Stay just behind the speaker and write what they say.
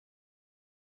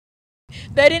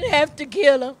They didn't have to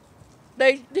kill him.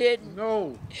 They didn't.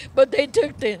 No. But they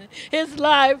took his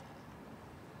life.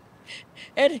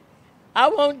 And I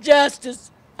want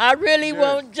justice. I really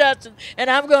want justice. And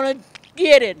I'm going to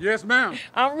get it. Yes, ma'am.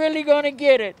 I'm really going to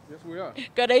get it. Yes, we are.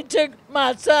 Because they took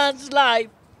my son's life.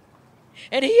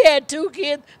 And he had 2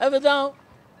 kids of his own.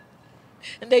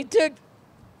 And they took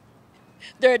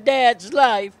their dad's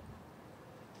life.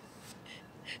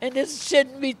 And this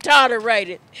shouldn't be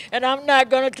tolerated. And I'm not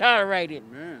going to tolerate it.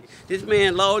 Man. This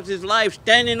man lost his life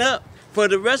standing up for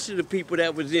the rest of the people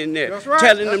that was in there. That's right.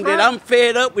 Telling That's them right. that I'm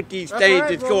fed up with these That's things right,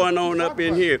 that's bro. going on up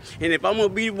in here. And if I'm going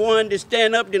to be one to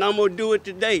stand up, then I'm going to do it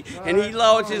today. And he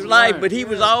lost his life, but he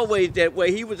was always that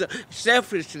way. He was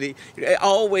selfishly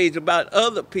always about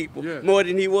other people more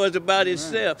than he was about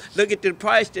himself. Look at the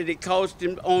price that it cost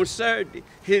him on Saturday,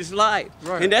 his life.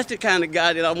 Right. And that's the kind of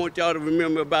guy that I want y'all to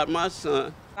remember about my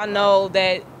son. I know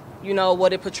that, you know,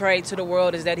 what it portrayed to the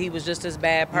world is that he was just this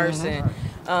bad person.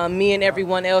 Me and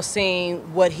everyone else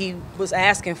seen what he was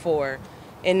asking for,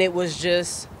 and it was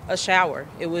just a shower.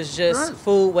 It was just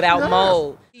food without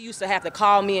mold. He used to have to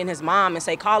call me and his mom and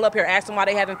say, call up here, ask them why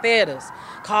they haven't fed us.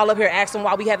 Call up here, ask them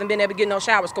why we haven't been able to get no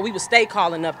showers, because we would stay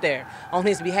calling up there on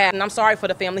his behalf. And I'm sorry for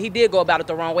the family. He did go about it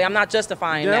the wrong way. I'm not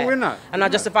justifying that. We're not. I'm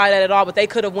not justifying that at all, but they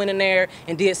could have went in there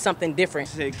and did something different.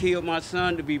 They killed my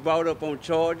son to be brought up on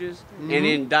charges and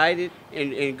indicted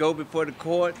and go before the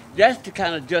court. That's the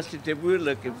kind of justice that we're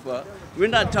looking for. We're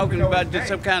not talking about just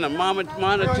some kind of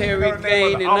monetary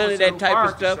gain and none of that type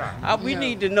of stuff. We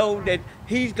need to know that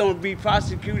he's going to be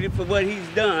prosecuted for what he's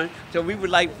done. So we would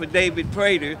like for David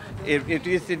Prater, if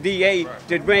it's the DA,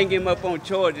 to bring him up on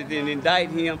charges and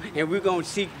indict him, and we're going to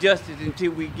seek justice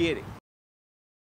until we get it.